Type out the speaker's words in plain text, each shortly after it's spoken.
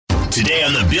Today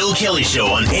on The Bill Kelly Show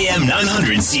on AM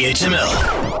 900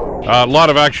 CHML. A lot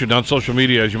of action on social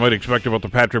media, as you might expect, about the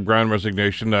Patrick Brown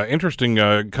resignation. Interesting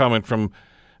comment from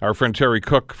our friend Terry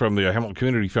Cook from the Hamilton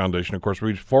Community Foundation, of course,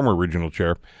 former regional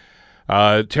chair.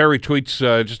 Terry tweets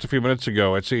just a few minutes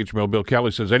ago at CHML. Bill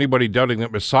Kelly says, anybody doubting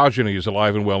that misogyny is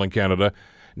alive and well in Canada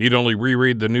need only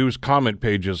reread the news comment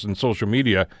pages in social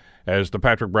media as the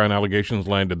Patrick Brown allegations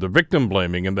landed. The victim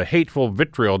blaming and the hateful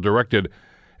vitriol directed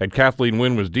at Kathleen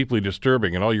Wynne was deeply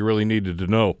disturbing, and all you really needed to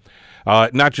know.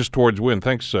 Not just towards Wynne,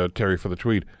 thanks, Terry, for the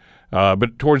tweet,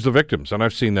 but towards the victims. And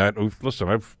I've seen that.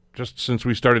 I've just, since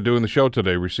we started doing the show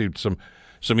today, received some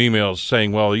emails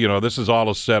saying, well, you know, this is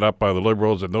all set up by the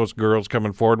Liberals and those girls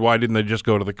coming forward. Why didn't they just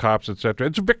go to the cops, etc.?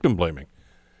 It's victim blaming.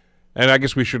 And I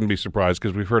guess we shouldn't be surprised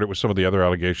because we've heard it with some of the other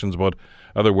allegations about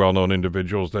other well-known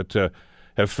individuals that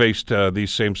have faced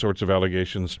these same sorts of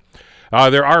allegations.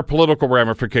 There are political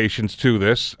ramifications to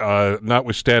this,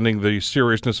 notwithstanding the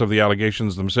seriousness of the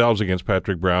allegations themselves against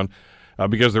Patrick Brown,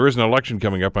 because there is an election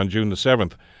coming up on June the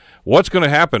 7th. What's going to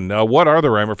happen? What are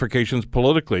the ramifications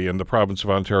politically in the province of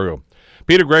Ontario?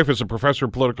 Peter Graefe is a professor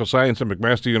of political science at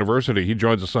McMaster University. He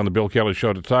joins us on the Bill Kelly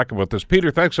Show to talk about this.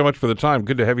 Peter, thanks so much for the time.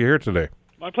 Good to have you here today.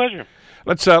 My pleasure.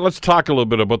 Let's talk a little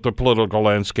bit about the political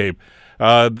landscape.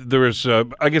 There is,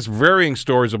 I guess, varying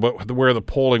stories about where the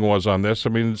polling was on this. I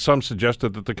mean, some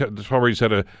suggested that the Tories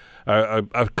had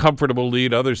a comfortable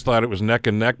lead. Others thought it was neck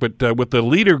and neck. But with the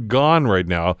leader gone right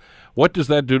now, what does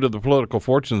that do to the political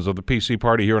fortunes of the PC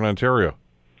party here in Ontario?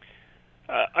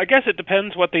 I guess it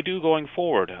depends what they do going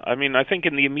forward. I mean, I think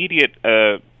in the immediate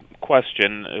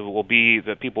question will be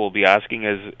that people will be asking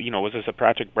is, you know, was this a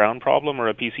Patrick Brown problem or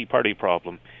a PC party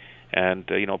problem? And,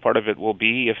 you know, part of it will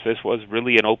be if this was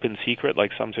really an open secret,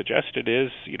 like some suggested is,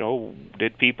 you know,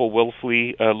 did people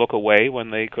willfully look away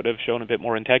when they could have shown a bit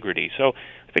more integrity? So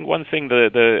I think one thing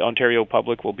the Ontario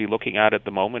public will be looking at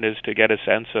the moment is to get a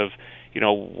sense of, you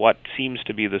know, what seems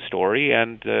to be the story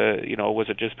and, you know, was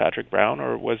it just Patrick Brown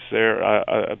or was there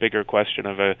a bigger question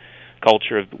of a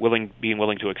culture of being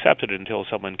willing to accept it until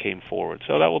someone came forward?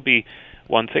 So that will be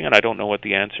one thing, and I don't know what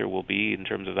the answer will be in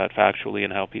terms of that factually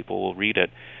and how people will read it.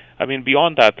 I mean,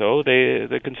 beyond that, though,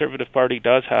 the Conservative Party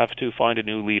does have to find a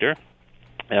new leader.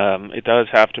 It does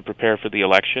have to prepare for the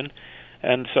election.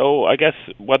 And so I guess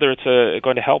whether it's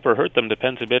going to help or hurt them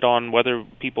depends a bit on whether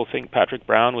people think Patrick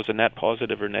Brown was a net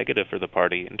positive or negative for the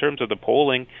party. In terms of the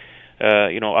polling,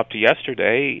 you know, up to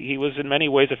yesterday, he was in many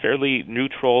ways a fairly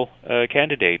neutral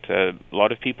candidate. A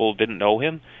lot of people didn't know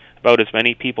him. About as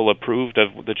many people approved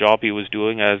of the job he was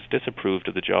doing as disapproved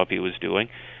of the job he was doing.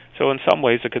 So in some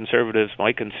ways, the Conservatives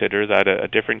might consider that a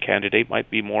different candidate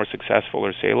might be more successful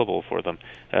or saleable for them.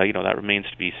 You know, that remains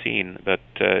to be seen. But,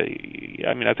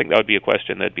 I mean, I think that would be a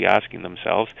question they'd be asking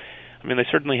themselves. I mean, they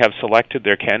certainly have selected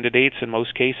their candidates in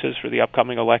most cases for the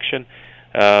upcoming election.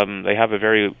 They have a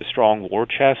very strong war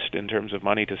chest in terms of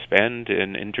money to spend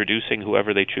in introducing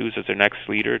whoever they choose as their next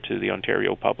leader to the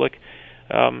Ontario public.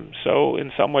 So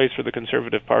in some ways for the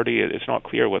Conservative Party, it's not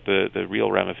clear what the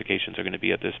real ramifications are going to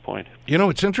be at this point. You know,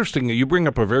 it's interesting. You bring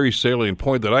up a very salient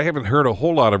point that I haven't heard a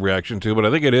whole lot of reaction to, but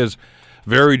I think it is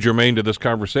very germane to this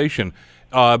conversation.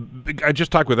 I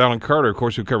just talked with Alan Carter, of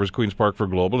course, who covers Queen's Park for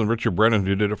Global, and Richard Brennan,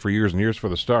 who did it for years and years for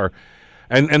the Star.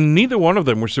 And neither one of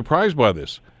them were surprised by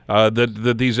this,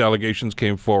 that these allegations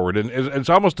came forward. And it's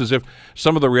almost as if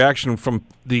some of the reaction from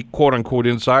the quote-unquote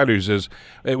insiders is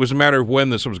it was a matter of when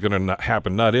this was going to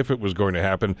happen, not if it was going to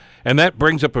happen. And that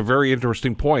brings up a very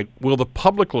interesting point. Will the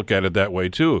public look at it that way,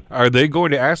 too? Are they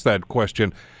going to ask that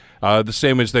question the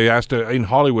same as they asked in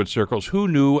Hollywood circles? Who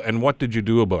knew and what did you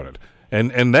do about it?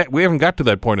 And that we haven't got to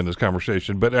that point in this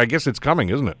conversation, but I guess it's coming,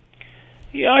 isn't it?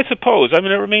 Yeah, I suppose. I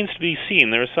mean, it remains to be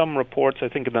seen. There are some reports, I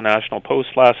think, in the National Post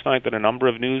last night that a number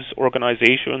of news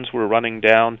organizations were running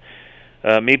down,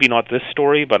 maybe not this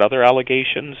story, but other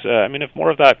allegations. I mean, if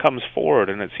more of that comes forward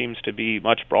and it seems to be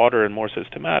much broader and more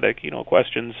systematic, you know,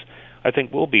 questions, I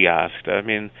think, will be asked. I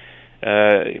mean,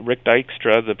 Rick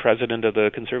Dykstra, the president of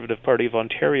the Conservative Party of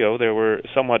Ontario, there were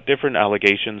somewhat different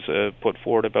allegations put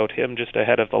forward about him just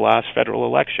ahead of the last federal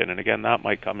election. And again, that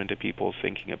might come into people's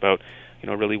thinking about, you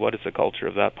know, really what is the culture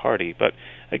of that party. But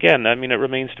again, I mean, it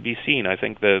remains to be seen. I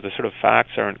think the sort of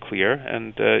facts aren't clear.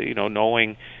 And, you know,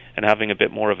 knowing and having a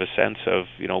bit more of a sense of,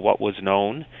 you know, what was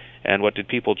known and what did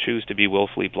people choose to be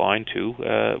willfully blind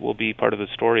to will be part of the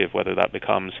story of whether that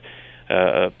becomes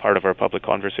part of our public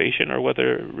conversation or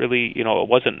whether really, you know, it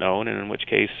wasn't known, and in which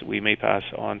case we may pass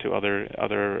on to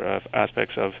other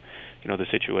aspects of, you know, the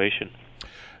situation.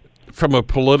 From a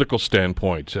political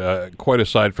standpoint, quite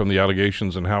aside from the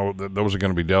allegations and how those are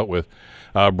going to be dealt with,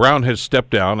 Brown has stepped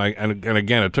down, and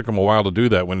again, it took him a while to do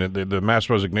that. When the mass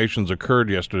resignations occurred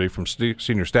yesterday from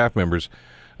senior staff members,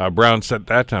 Brown said at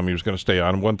that time he was going to stay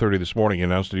on. 1:30 this morning, he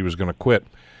announced that he was going to quit.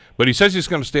 But he says he's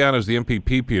going to stay on as the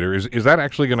MPP, Peter. Is that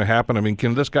actually going to happen? I mean,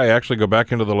 can this guy actually go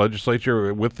back into the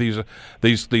legislature with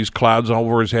these clouds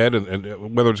over his head,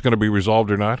 and whether it's going to be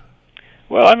resolved or not?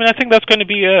 Well, I mean, I think that's going to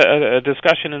be a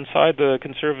discussion inside the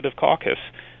Conservative caucus.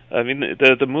 I mean,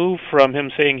 the move from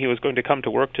him saying he was going to come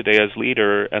to work today as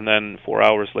leader and then 4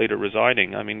 hours later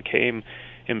resigning, I mean, came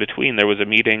in between. There was a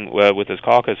meeting with his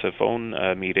caucus, a phone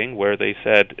meeting, where they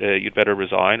said, you'd better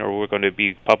resign or we're going to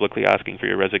be publicly asking for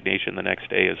your resignation the next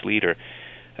day as leader.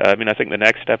 I mean, I think the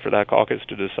next step for that caucus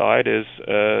to decide is,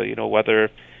 whether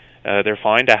they're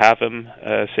fine to have him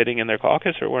sitting in their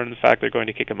caucus, or where in fact they're going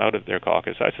to kick him out of their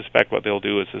caucus. I suspect what they'll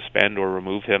do is suspend or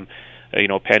remove him,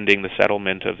 pending the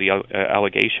settlement of the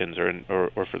allegations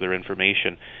or further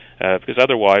information, because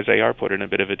otherwise they are put in a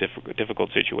bit of a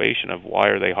difficult situation of why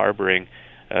are they harboring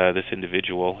this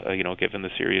individual, given the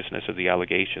seriousness of the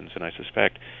allegations. And I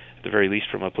suspect, at the very least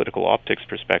from a political optics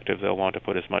perspective, they'll want to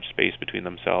put as much space between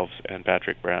themselves and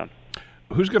Patrick Brown.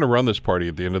 Who's going to run this party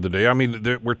at the end of the day? I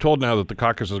mean, we're told now that the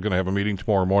caucus is going to have a meeting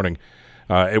tomorrow morning,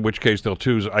 in which case they'll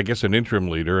choose, I guess, an interim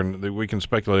leader, and we can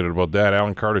speculate about that.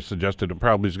 Alan Carter suggested it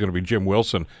probably is going to be Jim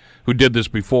Wilson, who did this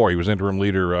before. He was interim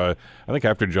leader, I think,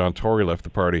 after John Tory left the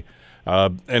party,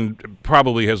 and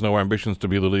probably has no ambitions to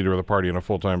be the leader of the party on a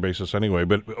full-time basis anyway.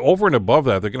 But over and above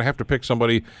that, they're going to have to pick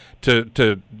somebody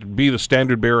to be the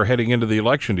standard bearer heading into the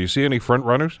election. Do you see any front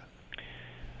runners?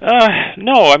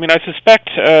 No, I mean, I suspect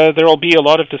there will be a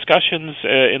lot of discussions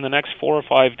in the next 4 or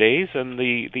 5 days, and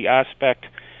the aspect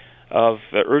of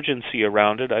urgency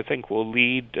around it, I think, will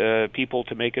lead people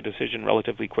to make a decision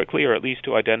relatively quickly, or at least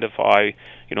to identify,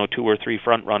 2 or 3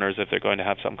 front runners if they're going to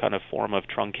have some kind of form of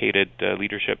truncated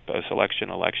leadership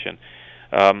selection election.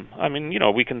 I mean,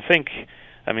 we can think.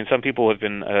 I mean, some people have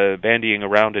been bandying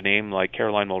around a name like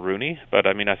Caroline Mulroney, but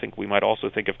I mean, I think we might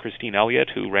also think of Christine Elliott,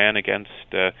 who ran against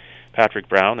Patrick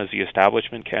Brown as the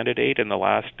establishment candidate in the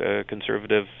last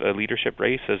Conservative leadership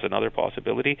race as another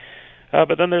possibility.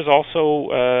 But then there's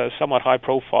also somewhat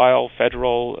high-profile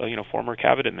federal, former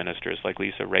cabinet ministers like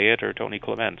Lisa Raitt or Tony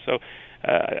Clement. So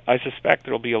I suspect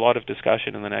there will be a lot of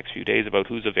discussion in the next few days about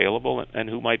who's available and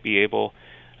who might be able,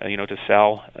 to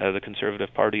sell the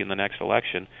Conservative Party in the next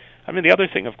election. I mean, the other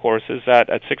thing, of course, is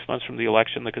that at 6 months from the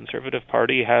election, the Conservative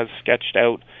Party has sketched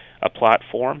out a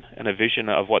platform and a vision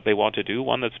of what they want to do,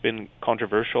 one that's been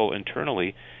controversial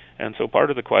internally. And so part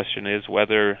of the question is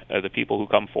whether the people who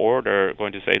come forward are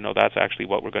going to say, no, that's actually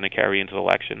what we're going to carry into the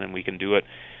election, and we can do it,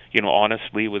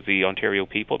 honestly with the Ontario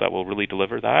people that will really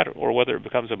deliver that, or whether it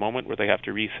becomes a moment where they have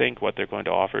to rethink what they're going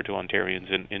to offer to Ontarians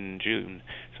in June.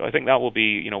 So I think that will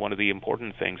be, one of the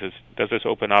important things is, does this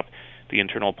open up the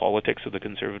internal politics of the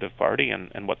Conservative Party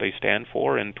and what they stand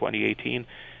for in 2018?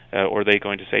 Or are they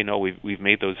going to say, no, we've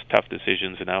made those tough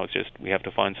decisions, and now it's just we have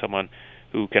to find someone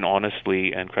who can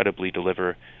honestly and credibly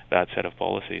deliver that set of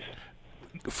policies?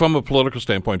 From a political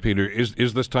standpoint, Peter,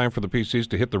 is this time for the PCs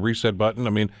to hit the reset button? I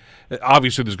mean,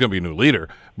 obviously there's going to be a new leader,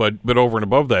 but over and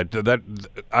above that, that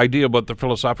idea about the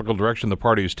philosophical direction the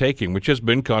party is taking, which has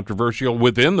been controversial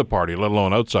within the party, let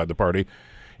alone outside the party,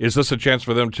 is this a chance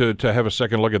for them to have a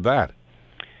second look at that?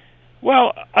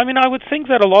 Well, I mean, I would think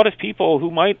that a lot of people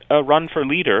who might run for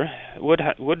leader would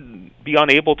be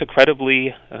unable to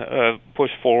credibly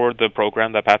push forward the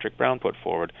program that Patrick Brown put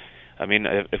forward. I mean,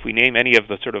 if we name any of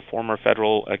the sort of former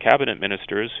federal cabinet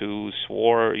ministers who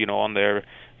swore, on their,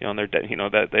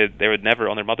 that they would never,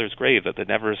 on their mother's grave, that they'd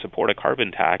never support a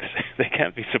carbon tax, they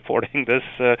can't be supporting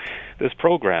this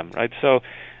program, right? So,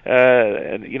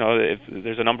 if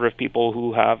there's a number of people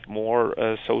who have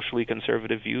more socially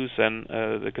conservative views than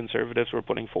the Conservatives were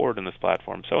putting forward in this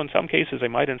platform. So in some cases, they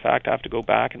might in fact have to go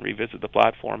back and revisit the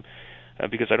platform.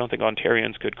 Because I don't think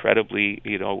Ontarians could credibly,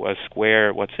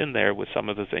 square what's in there with some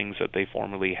of the things that they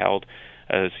formerly held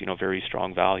as, very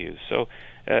strong values. So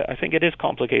I think it is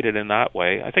complicated in that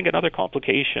way. I think another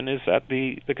complication is that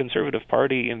the Conservative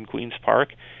Party in Queen's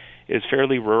Park is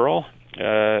fairly rural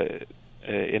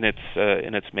in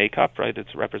its makeup, right?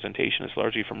 Its representation is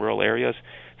largely from rural areas.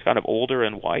 It's kind of older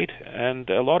and white, and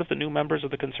a lot of the new members of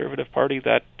the Conservative Party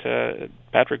that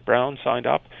Patrick Brown signed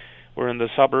up were in the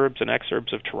suburbs and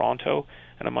exurbs of Toronto,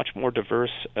 and a much more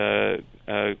diverse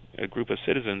a group of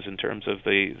citizens in terms of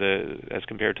the as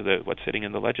compared to what's sitting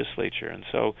in the legislature. And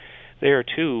so there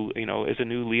too, is a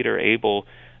new leader able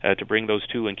to bring those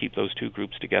two and keep those two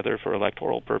groups together for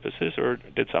electoral purposes, or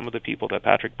did some of the people that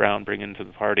Patrick Brown bring into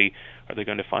the party, are they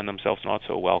going to find themselves not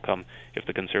so welcome if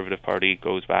the Conservative Party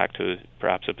goes back to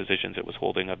perhaps the positions it was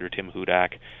holding under Tim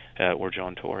Hudak or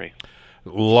John Tory?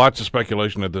 Lots of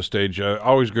speculation at this stage.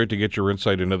 Always great to get your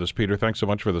insight into this, Peter. Thanks so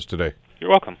much for this today.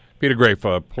 You're welcome. Peter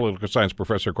Graefe, political science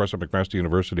professor, of course, at McMaster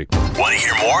University. Want to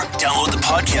hear more? Download the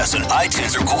podcast on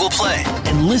iTunes or Google Play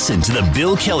and listen to The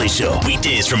Bill Kelly Show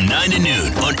weekdays from 9 to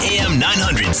noon on AM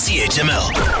 900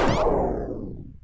 CHML.